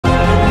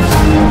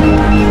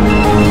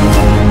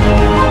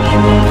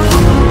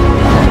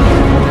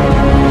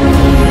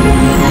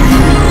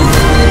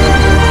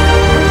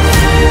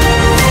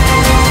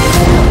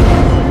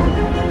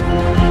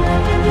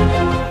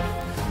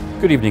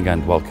Good evening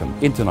and welcome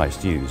in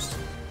tonight's news.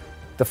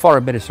 The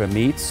foreign minister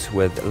meets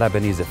with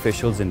Lebanese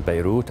officials in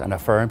Beirut and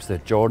affirms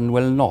that Jordan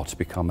will not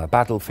become a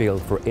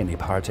battlefield for any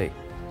party.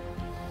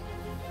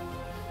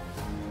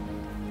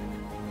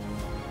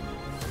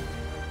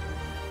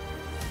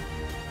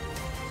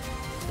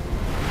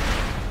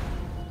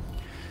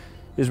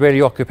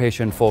 Israeli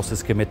occupation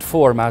forces commit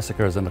 4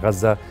 massacres in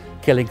Gaza,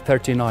 killing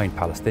 39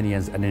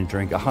 Palestinians and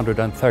injuring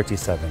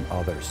 137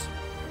 others.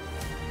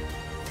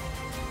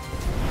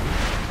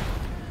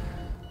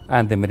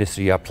 And the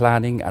Ministry of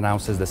Planning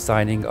announces the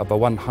signing of a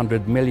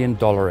 $100 million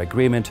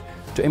agreement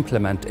to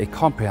implement a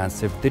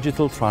comprehensive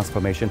digital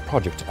transformation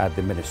project at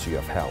the Ministry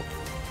of Health.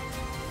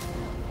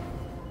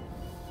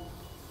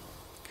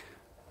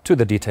 To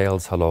the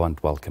details, hello and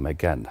welcome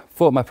again.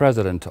 Former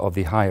President of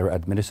the Higher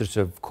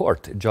Administrative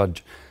Court,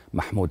 Judge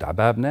Mahmoud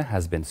Ababne,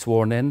 has been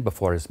sworn in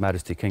before His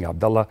Majesty King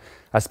Abdullah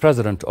as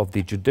President of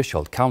the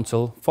Judicial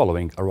Council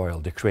following a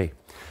royal decree.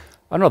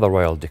 Another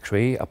royal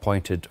decree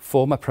appointed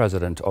former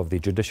President of the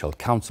Judicial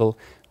Council,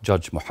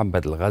 Judge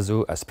Mohammed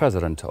Al-Ghazu, as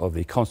President of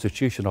the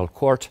Constitutional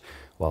Court,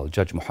 while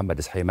Judge Mohammed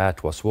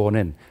Ishaimat was sworn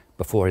in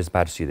before His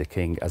Majesty the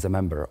King as a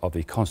member of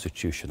the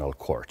Constitutional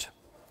Court.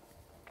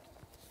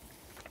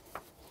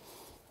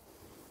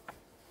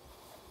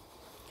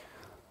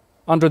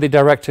 Under the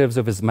directives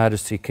of His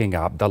Majesty King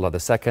Abdullah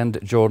II,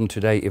 Jordan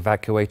today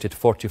evacuated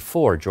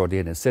 44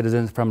 Jordanian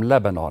citizens from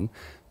Lebanon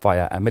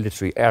via a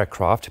military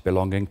aircraft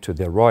belonging to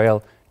the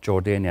Royal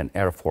Jordanian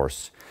Air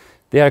Force.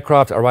 The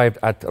aircraft arrived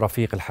at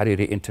Rafiq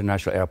al-Hariri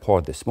International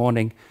Airport this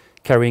morning,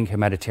 carrying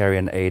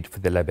humanitarian aid for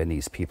the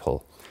Lebanese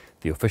people.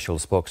 The official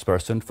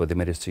spokesperson for the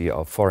Ministry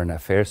of Foreign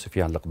Affairs,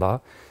 Sufyan Liqda,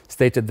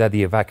 stated that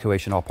the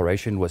evacuation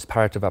operation was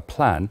part of a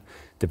plan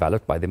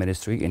developed by the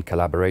ministry in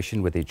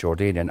collaboration with the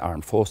Jordanian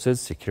Armed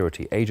Forces,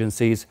 security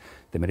agencies,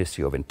 the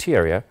Ministry of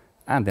Interior,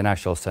 and the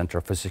National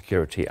Center for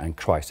Security and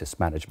Crisis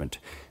Management.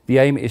 The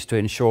aim is to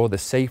ensure the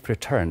safe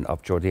return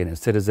of Jordanian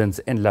citizens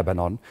in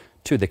Lebanon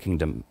to the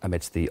kingdom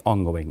amidst the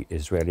ongoing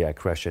Israeli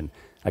aggression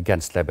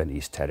against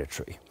Lebanese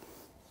territory.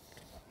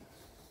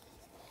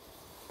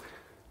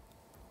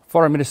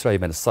 Foreign Minister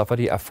Ayman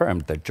al-Safadi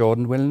affirmed that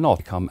Jordan will not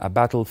become a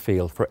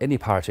battlefield for any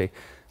party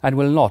and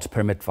will not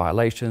permit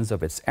violations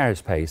of its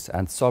airspace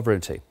and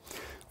sovereignty.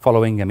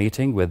 Following a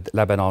meeting with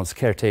Lebanon's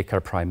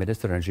caretaker Prime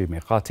Minister Najib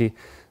Mikati,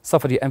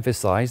 Safadi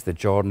emphasized that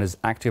Jordan is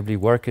actively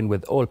working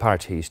with all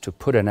parties to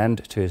put an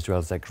end to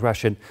Israel's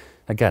aggression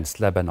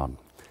against Lebanon.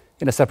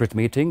 In a separate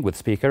meeting with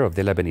Speaker of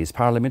the Lebanese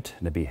Parliament,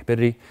 Nabih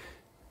Berri,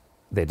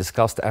 they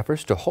discussed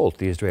efforts to halt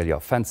the Israeli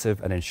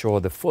offensive and ensure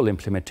the full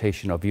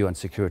implementation of UN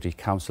Security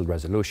Council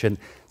Resolution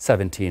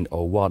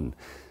 1701.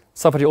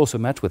 Safadi also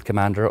met with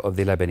Commander of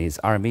the Lebanese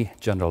Army,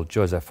 General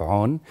Joseph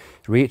Aoun,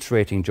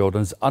 reiterating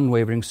Jordan's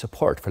unwavering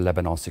support for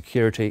Lebanon's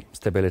security,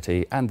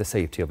 stability and the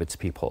safety of its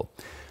people.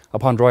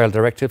 Upon royal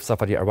directive,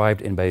 Safadi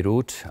arrived in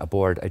Beirut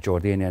aboard a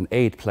Jordanian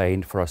aid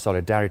plane for a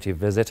solidarity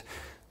visit.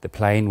 The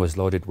plane was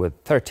loaded with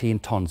 13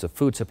 tons of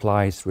food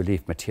supplies,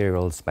 relief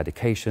materials,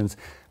 medications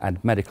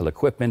and medical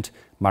equipment,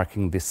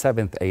 marking the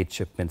 7th aid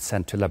shipment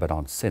sent to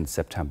Lebanon since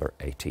September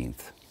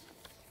 18th.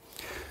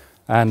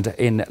 And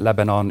in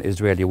Lebanon,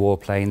 Israeli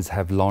warplanes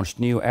have launched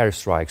new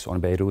airstrikes on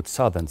Beirut's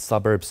southern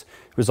suburbs,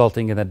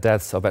 resulting in the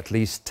deaths of at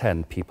least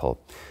 10 people.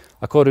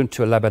 According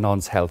to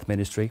Lebanon's health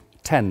ministry,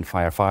 10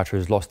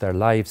 firefighters lost their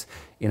lives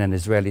in an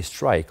Israeli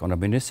strike on a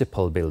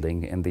municipal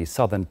building in the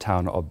southern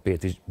town of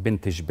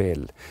Bint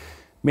Jbeil.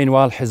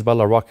 Meanwhile,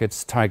 Hezbollah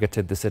rockets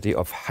targeted the city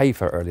of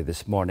Haifa early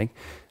this morning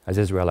as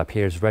Israel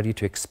appears ready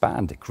to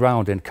expand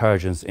ground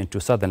incursions into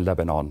southern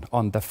Lebanon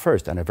on the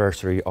first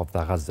anniversary of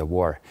the Gaza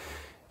war.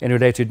 In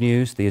related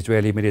news, the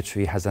Israeli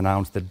military has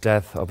announced the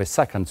death of a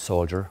second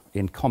soldier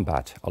in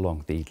combat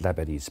along the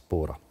Lebanese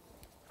border.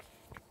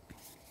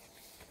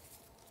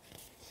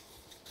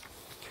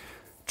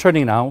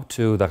 Turning now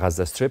to the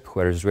Gaza Strip,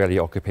 where Israeli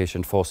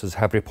occupation forces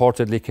have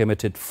reportedly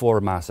committed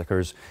 4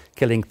 massacres,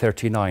 killing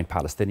 39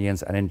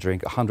 Palestinians and injuring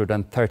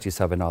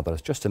 137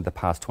 others just in the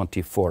past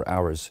 24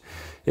 hours.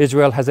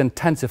 Israel has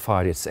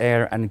intensified its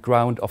air and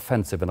ground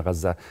offensive in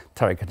Gaza,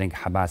 targeting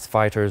Hamas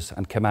fighters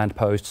and command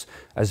posts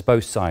as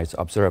both sides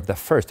observe the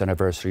first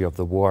anniversary of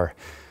the war.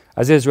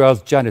 As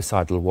Israel's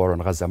genocidal war on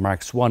Gaza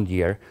marks 1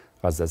 year,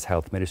 Gaza's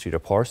health ministry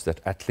reports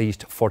that at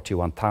least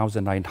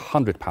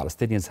 41,900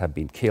 Palestinians have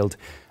been killed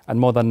and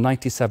more than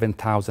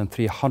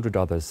 97,300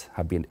 others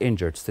have been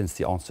injured since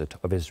the onset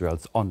of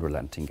Israel's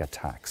unrelenting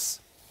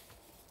attacks.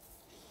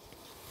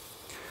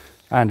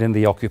 And in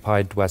the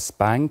occupied West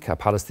Bank, a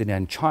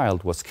Palestinian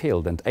child was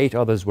killed and 8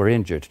 others were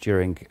injured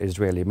during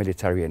Israeli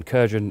military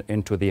incursion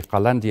into the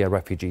Qalandia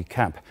refugee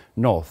camp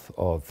north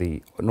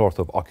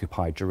of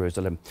occupied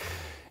Jerusalem.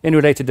 In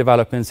related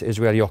developments,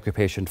 Israeli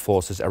occupation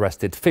forces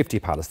arrested 50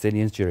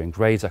 Palestinians during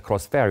raids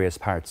across various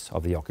parts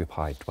of the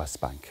occupied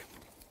West Bank.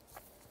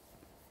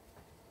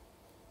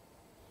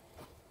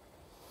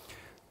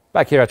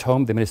 Back here at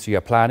home, the Ministry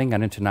of Planning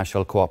and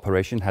International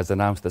Cooperation has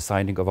announced the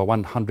signing of a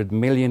 $100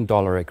 million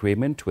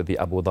agreement with the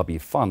Abu Dhabi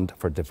Fund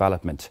for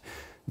Development.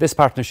 This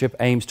partnership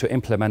aims to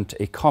implement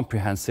a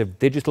comprehensive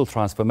digital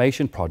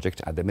transformation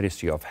project at the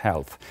Ministry of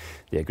Health.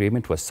 The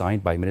agreement was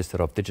signed by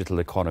Minister of Digital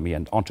Economy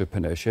and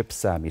Entrepreneurship,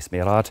 Sami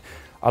Smirat,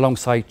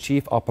 alongside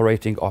Chief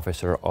Operating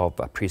Officer of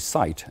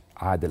Presight,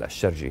 Adil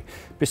Al-Sharji.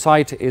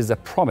 Presight is a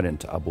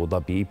prominent Abu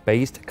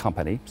Dhabi-based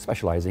company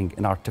specializing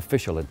in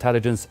artificial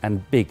intelligence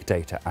and big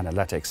data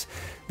analytics.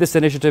 This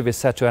initiative is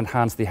set to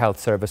enhance the health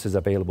services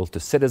available to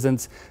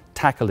citizens,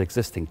 tackle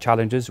existing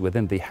challenges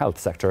within the health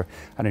sector,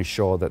 and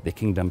ensure that the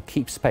Kingdom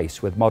keeps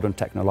pace with modern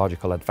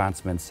technological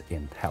advancements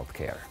in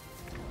healthcare.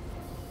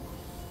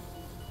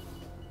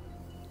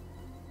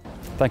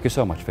 Thank you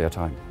so much for your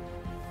time.